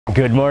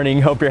Good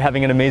morning, hope you're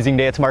having an amazing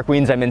day. It's Mark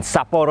Wiens. I'm in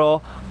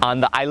Sapporo on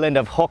the island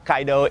of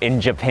Hokkaido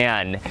in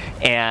Japan.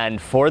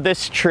 And for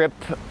this trip,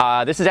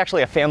 this is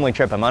actually a family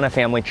trip. I'm on a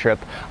family trip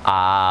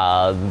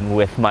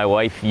with my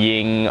wife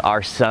Ying,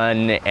 our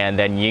son, and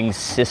then Ying's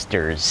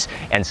sisters.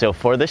 And so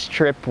for this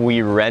trip,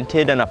 we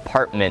rented an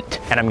apartment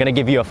and I'm gonna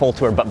give you a full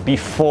tour. But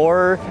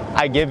before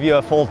I give you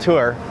a full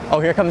tour, oh,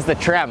 here comes the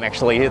tram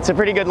actually. It's a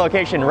pretty good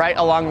location right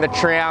along the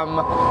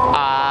tramway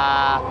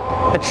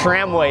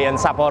in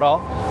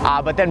Sapporo.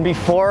 But then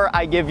before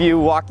I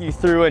walk you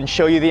through and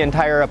show you the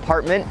entire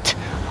apartment,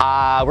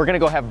 we're gonna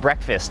go have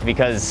breakfast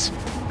because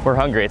we're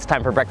hungry. It's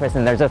time for breakfast,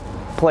 and there's a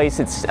place,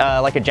 it's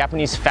like a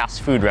Japanese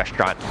fast food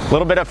restaurant. A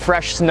little bit of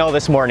fresh snow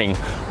this morning,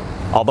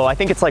 although I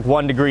think it's like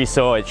 1 degree,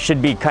 so it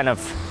should be kind of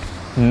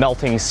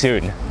melting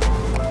soon.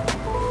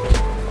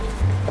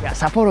 Yeah,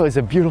 Sapporo is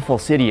a beautiful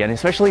city, and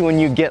especially when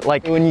you get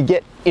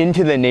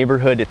into the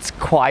neighborhood, it's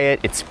quiet,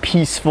 it's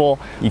peaceful.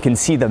 You can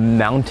see the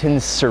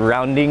mountains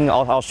surrounding.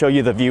 I'll show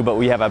you the view, but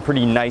we have a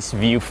pretty nice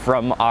view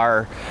from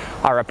our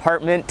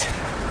apartment.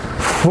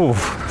 Whew.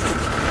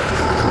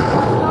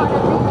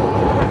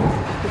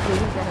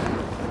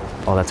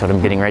 Oh, that's what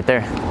I'm getting right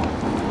there.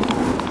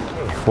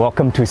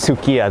 Welcome to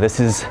Sukiya.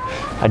 This is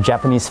a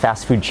Japanese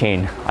fast food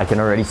chain. I can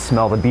already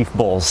smell the beef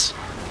bowls.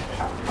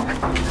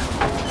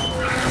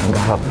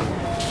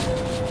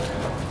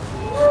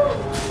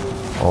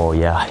 Oh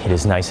yeah, it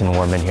is nice and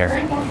warm in here.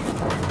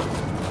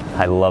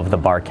 I love the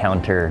bar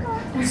counter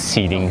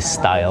seating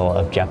style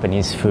of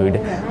Japanese food.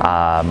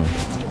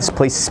 This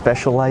place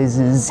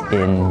specializes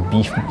in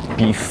beef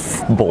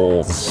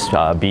bowls,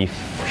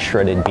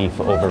 shredded beef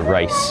over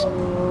rice.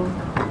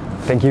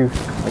 Thank you.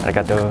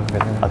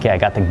 Okay, I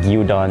got the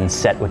gyudon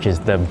set, which is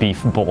the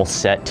beef bowl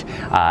set.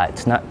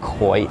 It's not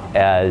quite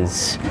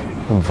as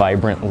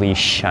vibrantly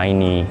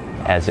shiny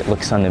as it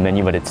looks on the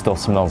menu, but it still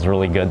smells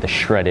really good. The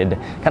shredded,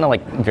 kind of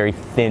like very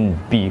thin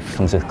beef,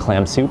 comes with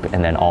clam soup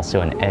and then also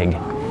an egg.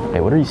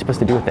 Wait, what are you supposed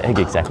to do with the egg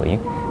exactly?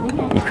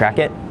 You crack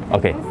it?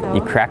 Okay,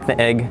 you crack the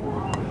egg.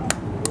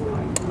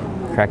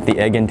 Crack the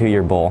egg into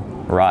your bowl,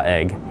 raw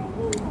egg.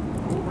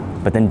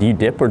 But then do you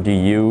dip or do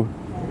you,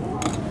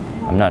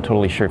 I'm not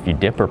totally sure if you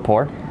dip or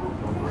pour.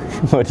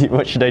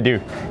 What should I do?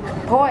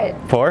 Pour it.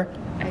 Pour?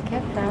 I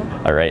kept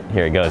that. All right,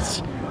 here it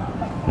goes.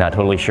 Not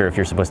totally sure if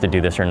you're supposed to do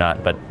this or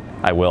not, but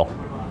I will.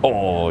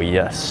 Oh,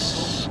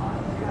 yes.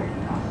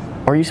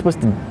 Or are you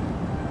supposed to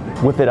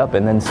whip it up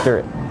and then stir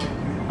it?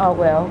 Oh,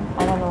 well,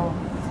 I don't know.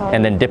 Sorry.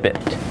 And then dip it.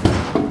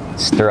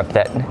 Stir up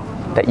that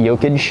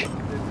yolkage.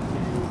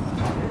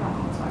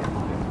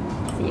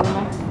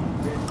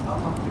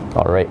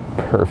 All right,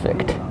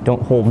 perfect.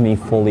 Don't hold me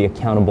fully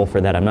accountable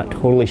for that. I'm not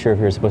totally sure if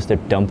you're supposed to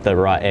dump the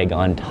raw egg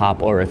on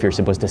top or if you're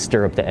supposed to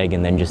stir up the egg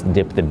and then just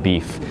dip the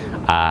beef.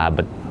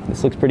 But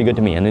this looks pretty good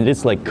to me. And it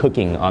is like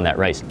cooking on that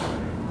rice.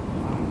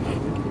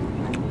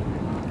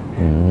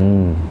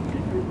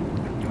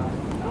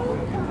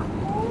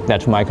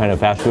 That's my kind of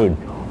fast food.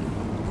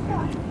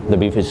 The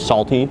beef is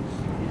salty,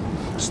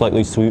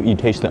 slightly sweet. You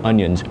taste the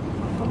onions.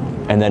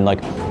 And then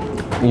like,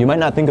 you might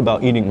not think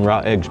about eating raw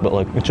eggs, but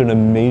like it's an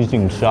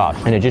amazing sauce.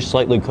 And it just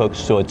slightly cooks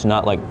so it's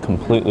not like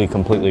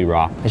completely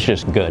raw. It's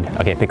just good.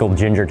 Okay, pickled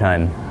ginger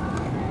time.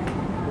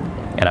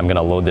 And I'm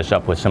gonna load this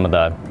up with some of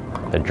the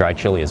dry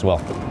chili as well.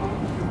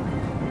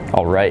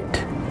 All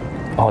right.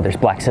 Oh, there's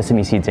black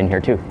sesame seeds in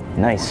here too.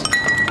 Nice.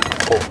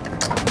 Oh.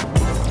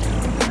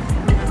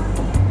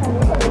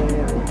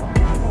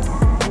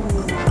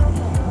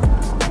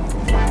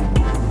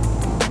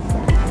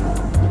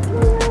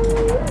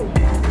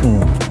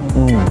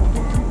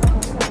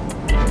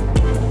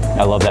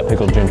 I love that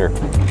pickled ginger.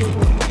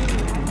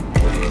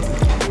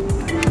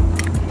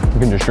 You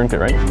can just drink it,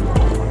 right?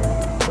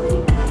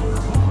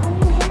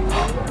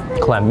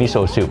 Clam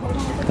miso soup.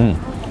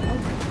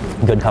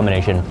 Good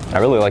combination. I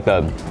really like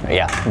the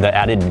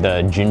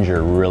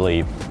ginger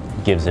really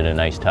gives it a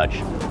nice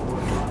touch.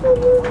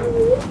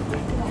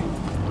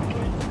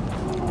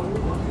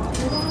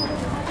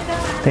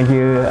 Thank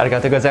you.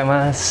 Arigatou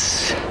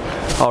gozaimasu.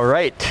 All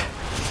right.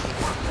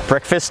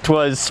 Breakfast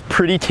was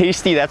pretty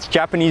tasty. That's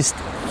Japanese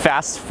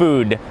fast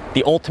food,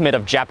 the ultimate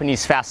of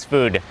Japanese fast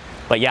food.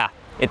 But yeah,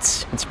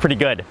 it's pretty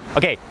good.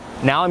 Okay,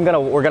 now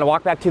we're gonna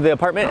walk back to the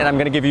apartment and I'm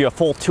gonna give you a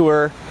full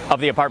tour of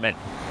the apartment.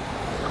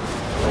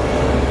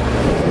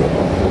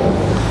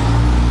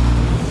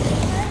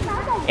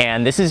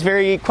 And this is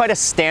quite a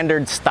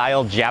standard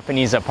style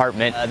Japanese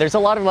apartment. There's a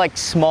lot of like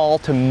small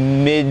to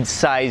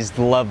mid-sized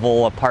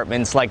level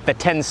apartments, like the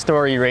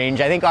 10-story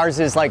range. I think ours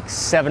is like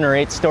 7 or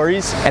 8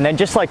 stories. And then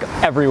just like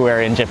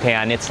everywhere in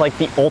Japan, it's like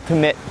the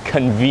ultimate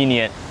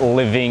convenient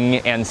living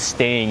and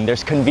staying.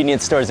 There's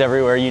convenience stores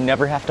everywhere. You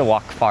never have to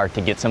walk far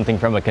to get something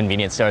from a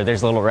convenience store.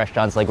 There's little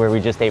restaurants like where we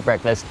just ate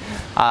breakfast.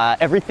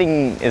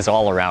 Everything is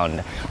all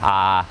around.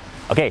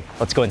 Okay,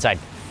 let's go inside.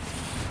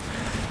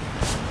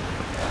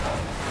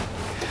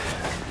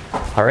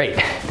 All right,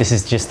 this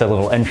is just a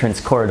little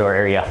entrance corridor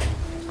area.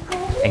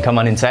 And come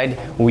on inside.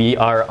 We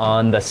are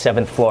on the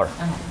 7th floor.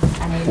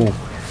 Ooh.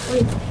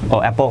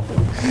 Oh, apple.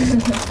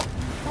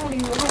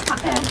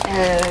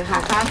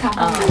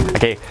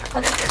 Okay.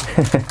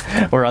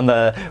 We're on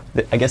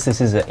I guess this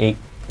is an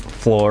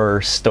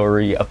 8th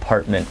story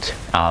apartment,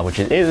 which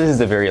is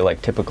a very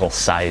like typical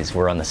size.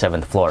 We're on the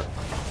 7th floor.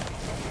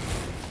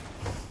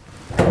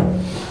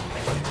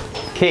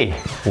 Okay,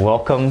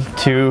 welcome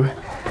to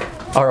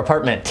our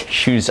apartment.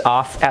 Shoes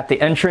off at the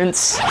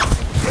entrance.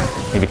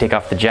 Maybe take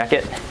off the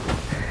jacket.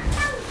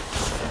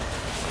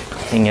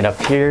 Hang it up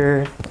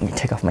here. Let me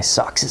take off my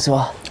socks as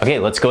well. Okay,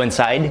 let's go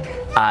inside.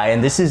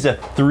 And this is a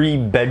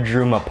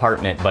 3-bedroom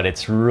apartment, but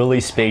it's really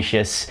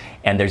spacious.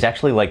 And there's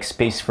actually like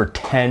space for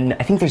 10,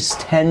 I think there's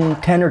 10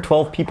 or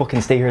 12 people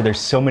can stay here. There's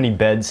so many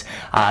beds.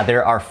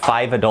 There are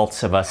 5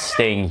 adults of us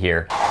staying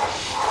here.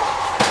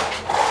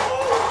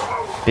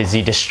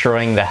 Busy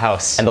destroying the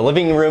house. And the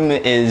living room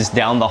is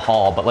down the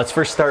hall, but let's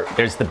first start.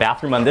 There's the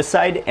bathroom on this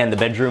side and the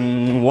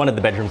bedroom, one of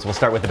the bedrooms. We'll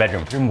start with the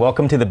bedroom.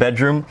 Welcome to the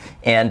bedroom.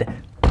 And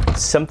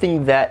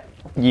something that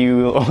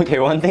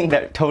one thing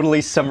that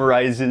totally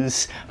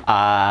summarizes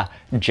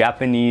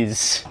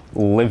Japanese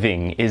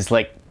living is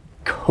like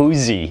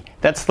cozy.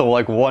 That's the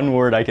like one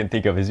word I can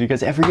think of, is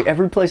because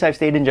every place I've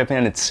stayed in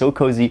Japan, it's so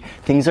cozy.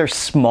 Things are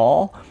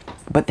small,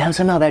 but then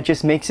somehow that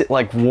just makes it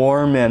like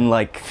warm and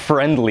like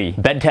friendly.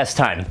 Bed test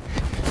time.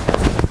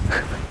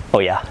 Oh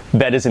yeah,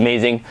 bed is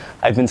amazing.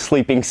 I've been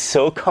sleeping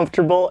so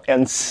comfortable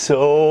and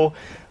so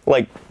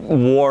like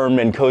warm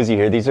and cozy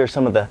here. These are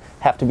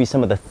have to be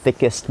some of the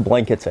thickest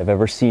blankets I've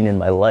ever seen in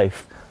my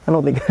life. I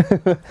don't think,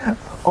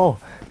 oh,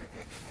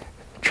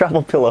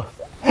 travel pillow.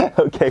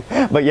 Okay,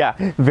 but yeah,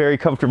 very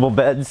comfortable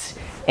beds.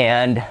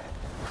 And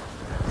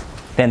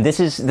then this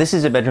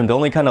is a bedroom. The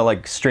only kind of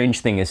like strange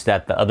thing is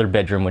that the other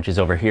bedroom, which is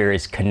over here,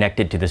 is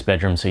connected to this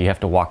bedroom, so you have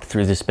to walk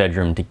through this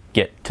bedroom to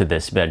get to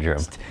this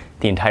bedroom.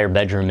 The entire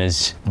bedroom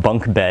is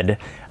bunk bed,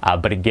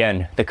 but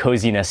again, the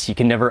coziness, you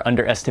can never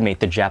underestimate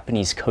the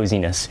Japanese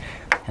coziness.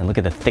 And look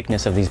at the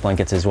thickness of these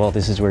blankets as well.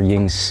 This is where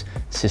Ying's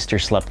sister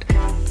slept.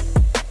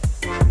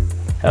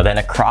 Now then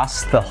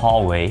across the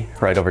hallway,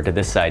 right over to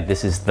this side,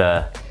 this is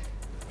the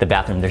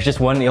bathroom. There's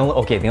just one, the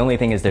only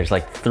thing is there's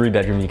like 3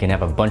 bedrooms. You can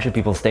have a bunch of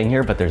people staying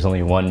here, but there's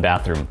only 1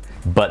 bathroom.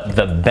 But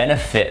the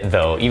benefit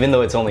though, even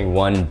though it's only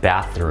 1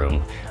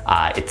 bathroom,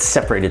 it's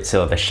separated,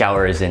 so the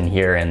shower is in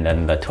here and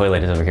then the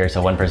toilet is over here,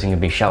 so one person can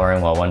be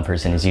showering while one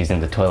person is using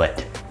the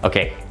toilet.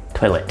 Okay,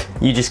 toilet.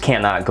 You just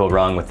cannot go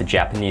wrong with the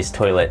Japanese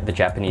toilet. The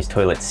Japanese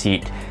toilet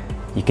seat,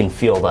 you can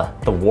feel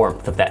the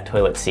warmth of that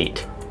toilet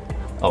seat.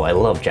 Oh, I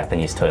love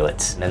Japanese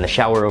toilets. And then the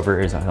shower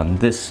over is on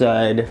this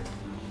side.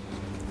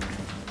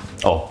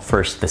 Oh,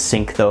 first the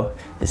sink though.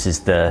 This is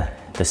the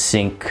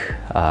sink.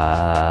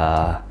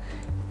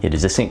 It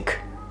is a sink.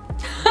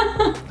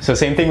 So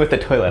same thing with the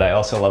toilet. I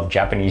also love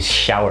Japanese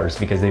showers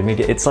because they make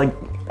it's like,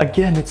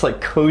 again, it's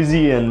like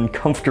cozy and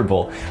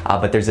comfortable.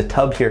 But there's a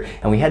tub here,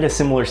 and we had a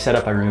similar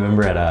setup, I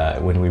remember, at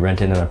when we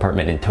rented an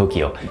apartment in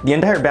Tokyo. The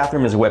entire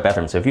bathroom is a wet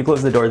bathroom, so if you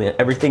close the door,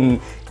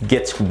 everything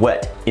gets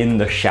wet in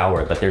the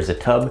shower, but there's a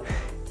tub,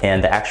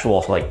 and the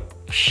actual like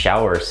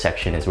shower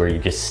section is where you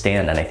just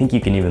stand, and I think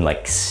you can even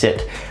like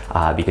sit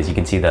because you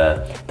can see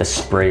the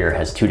sprayer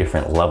has 2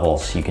 different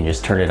levels. You can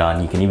just turn it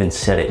on. You can even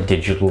set it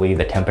digitally,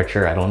 the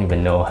temperature. I don't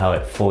even know how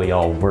it fully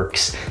all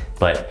works,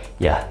 but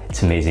yeah,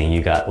 it's amazing.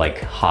 You got like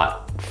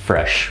hot,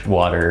 fresh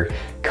water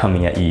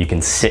coming at you. You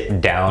can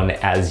sit down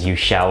as you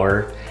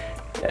shower.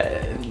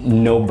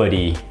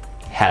 Nobody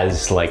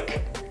has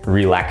like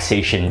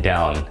relaxation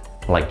down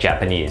like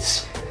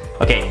Japanese.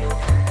 Okay.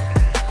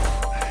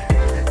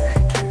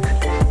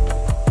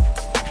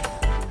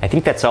 I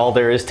think that's all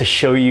there is to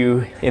show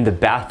you in the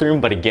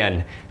bathroom, but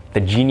again, the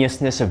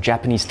geniusness of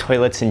Japanese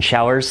toilets and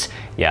showers,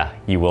 yeah,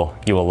 you will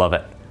love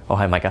it. Oh,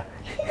 hi, Micah.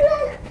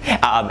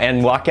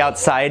 And walk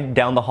outside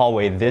down the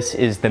hallway. This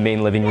is the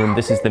main living room.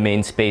 This is the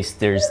main space.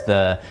 There's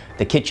the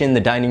kitchen, the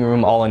dining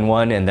room all in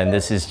one, and then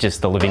this is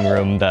just the living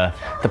room, the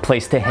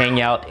place to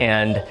hang out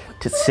and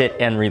to sit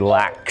and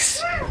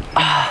relax.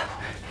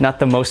 Not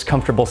the most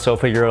comfortable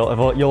sofa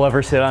you'll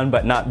ever sit on,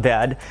 but not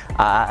bad.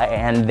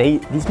 And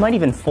these might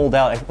even fold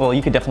out. Well,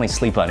 you could definitely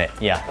sleep on it.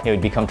 Yeah, it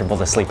would be comfortable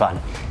to sleep on.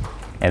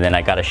 And then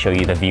I gotta show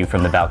you the view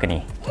from the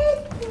balcony.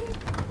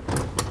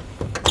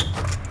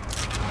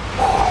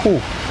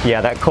 Ooh, yeah,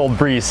 that cold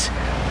breeze.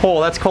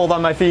 Oh, that's cold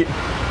on my feet.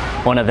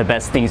 One of the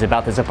best things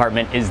about this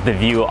apartment is the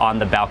view on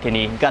the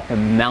balcony. You've got the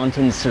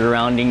mountains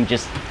surrounding,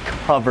 just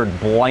covered,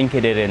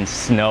 blanketed in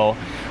snow.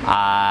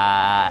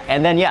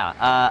 And then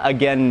yeah,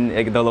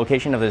 again, the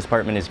location of this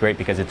apartment is great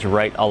because it's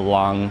right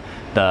along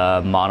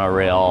the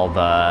monorail,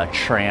 the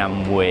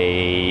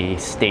tramway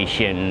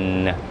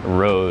station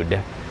road.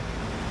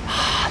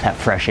 That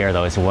fresh air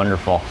though is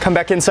wonderful. Come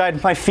back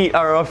inside, my feet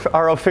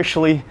are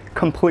officially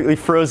completely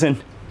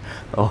frozen.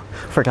 Oh,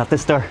 forgot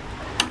this door.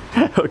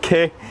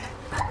 Okay.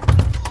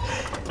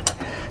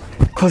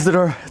 Close the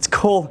door, it's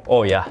cold.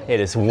 Oh yeah, it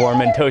is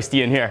warm and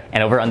toasty in here.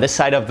 And over on this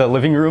side of the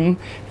living room,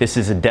 this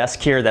is a desk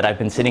here that I've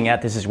been sitting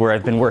at. This is where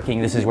I've been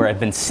working. This is where I've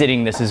been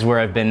sitting. This is where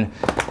I've been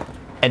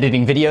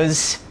editing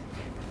videos.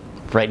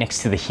 Right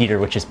next to the heater,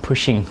 which is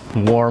pushing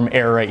warm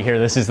air right here.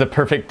 This is the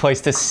perfect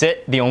place to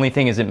sit. The only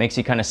thing is it makes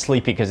you kind of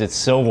sleepy because it's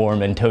so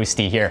warm and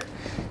toasty here.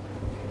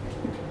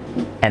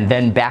 And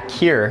then back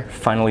here,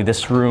 finally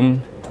this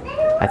room,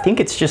 I think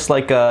it's just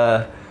like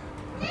a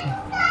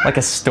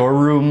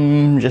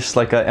storeroom, just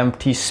like an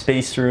empty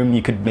space room.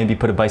 You could maybe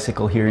put a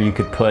bicycle here, you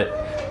could put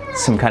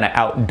some kind of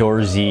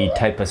outdoorsy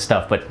type of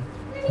stuff, but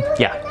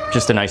yeah,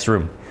 just a nice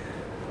room.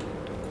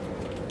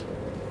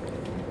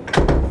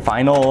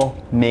 Final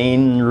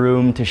main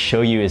room to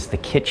show you is the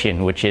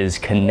kitchen, which is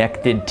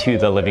connected to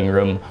the living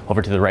room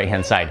over to the right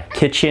hand side.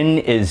 Kitchen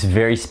is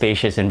very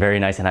spacious and very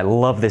nice, and I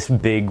love this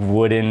big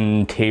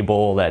wooden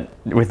table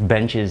with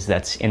benches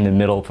that's in the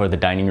middle for the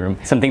dining room.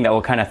 Something that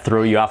will kind of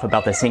throw you off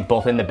about the sink,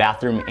 both in the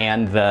bathroom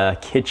and the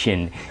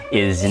kitchen,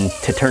 is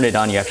to turn it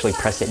on, you actually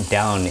press it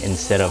down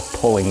instead of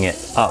pulling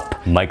it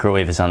up.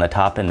 Microwave is on the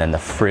top, and then the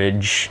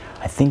fridge.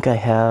 I think I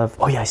have,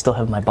 oh yeah, I still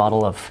have my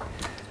bottle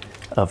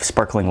of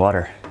sparkling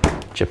water.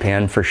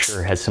 Japan for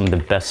sure has some of the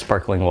best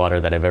sparkling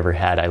water that I've ever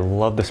had. I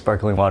love the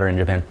sparkling water in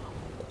Japan.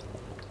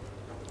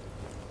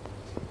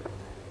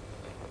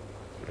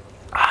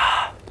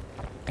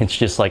 It's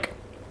just like,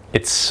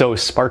 it's so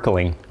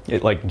sparkling.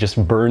 It like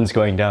just burns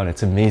going down.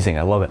 It's amazing.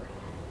 I love it.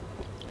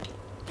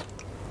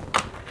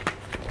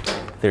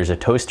 There's a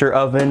toaster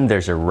oven,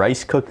 there's a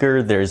rice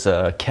cooker, there's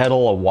a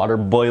kettle, a water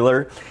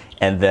boiler,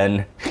 and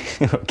then,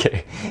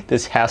 okay,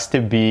 this has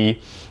to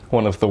be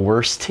one of the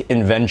worst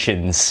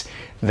inventions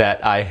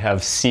that I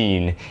have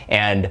seen.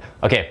 And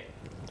okay,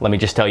 let me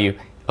just tell you,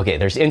 okay,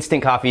 there's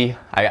instant coffee.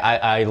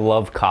 I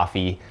love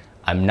coffee.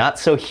 I'm not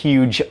so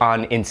huge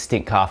on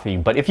instant coffee,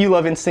 but if you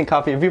love instant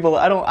coffee, people,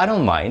 I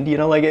don't mind, you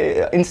know, like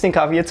instant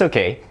coffee, it's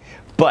okay.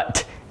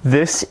 But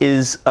this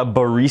is a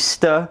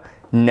barista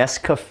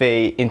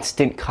Nescafe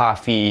instant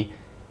coffee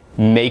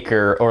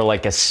maker, or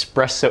like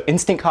espresso,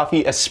 instant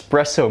coffee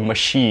espresso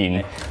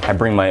machine. I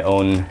bring my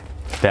own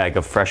bag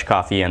of fresh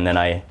coffee, and then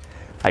I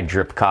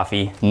drip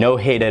coffee. No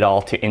hate at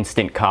all to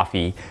instant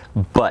coffee,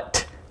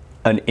 but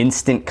an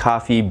instant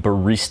coffee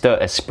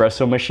barista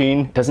espresso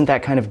machine, doesn't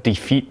that kind of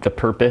defeat the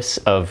purpose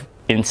of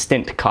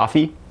instant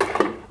coffee?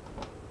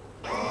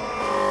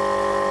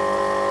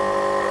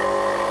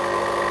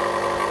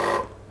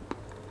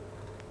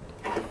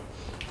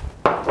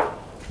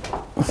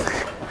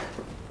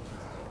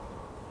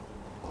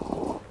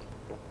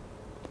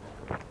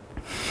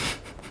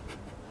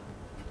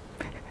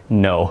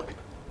 No.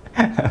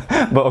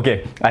 But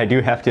okay, I do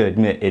have to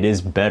admit, it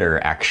is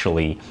better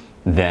actually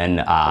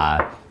than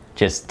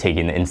just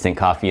taking the instant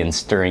coffee and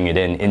stirring it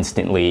in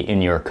instantly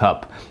in your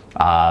cup,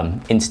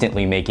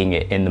 instantly making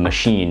it in the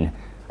machine.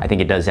 I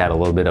think it does add a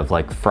little bit of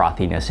like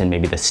frothiness and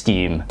maybe the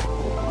steam.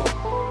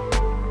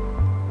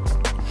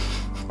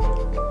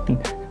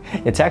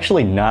 It's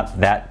actually not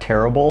that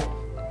terrible,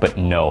 but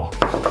no.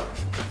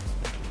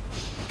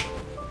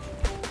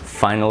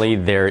 Finally,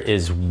 there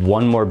is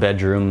one more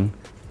bedroom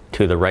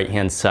to the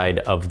right-hand side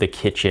of the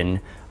kitchen.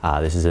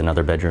 This is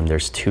another bedroom.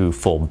 There's 2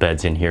 full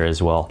beds in here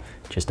as well.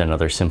 Just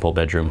another simple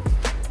bedroom.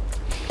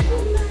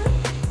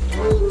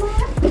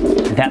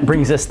 That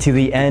brings us to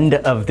the end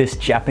of this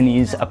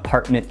Japanese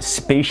apartment,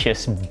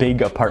 spacious,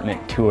 big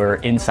apartment tour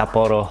in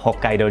Sapporo,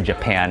 Hokkaido,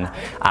 Japan.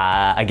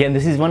 Again,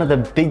 this is one of the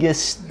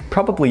biggest,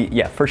 probably,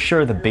 yeah, for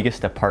sure the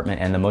biggest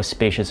apartment and the most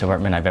spacious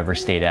apartment I've ever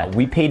stayed at.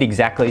 We paid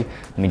exactly,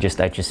 I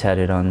just had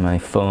it on my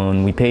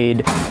phone. We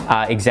paid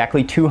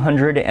exactly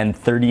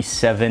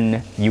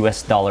 $237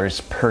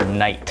 US per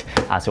night.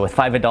 So with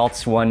 5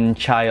 adults, 1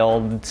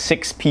 child,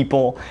 6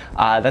 people,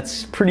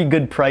 that's pretty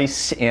good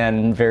price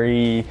and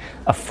very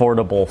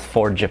affordable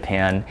for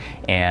Japan,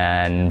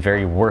 and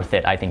very worth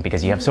it, I think,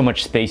 because you have so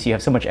much space, you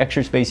have so much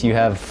extra space, you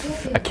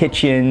have a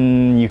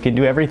kitchen, you can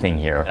do everything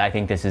here. I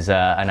think this is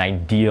an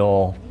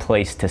ideal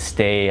place to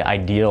stay,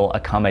 ideal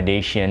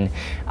accommodation,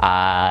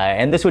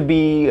 and this would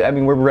be, I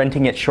mean, we're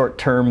renting it short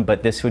term,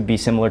 but this would be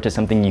similar to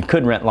something you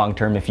could rent long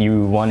term if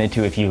you wanted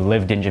to, if you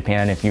lived in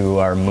Japan, if you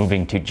are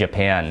moving to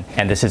Japan.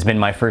 And this has been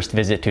my first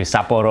visit to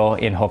Sapporo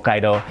in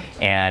Hokkaido,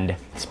 and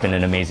it's been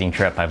an amazing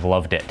trip. I've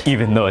loved it,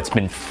 even though it's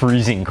been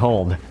freezing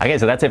cold. Okay,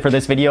 so that's it for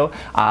this video.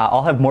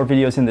 I'll have more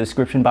videos in the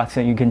description box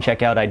that you can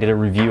check out. I did a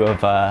review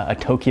of a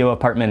Tokyo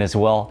apartment as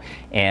well,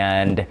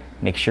 and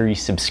make sure you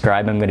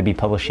subscribe. I'm going to be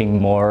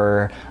publishing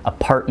more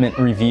apartment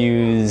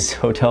reviews,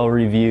 hotel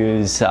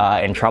reviews,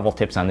 and travel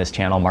tips on this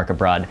channel, Mark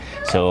Abroad.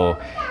 So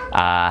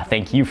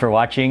thank you for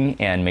watching,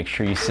 and make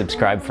sure you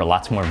subscribe for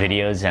lots more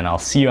videos, and I'll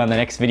see you on the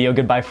next video.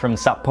 Goodbye from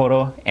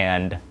Sapporo,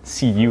 and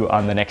see you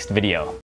on the next video.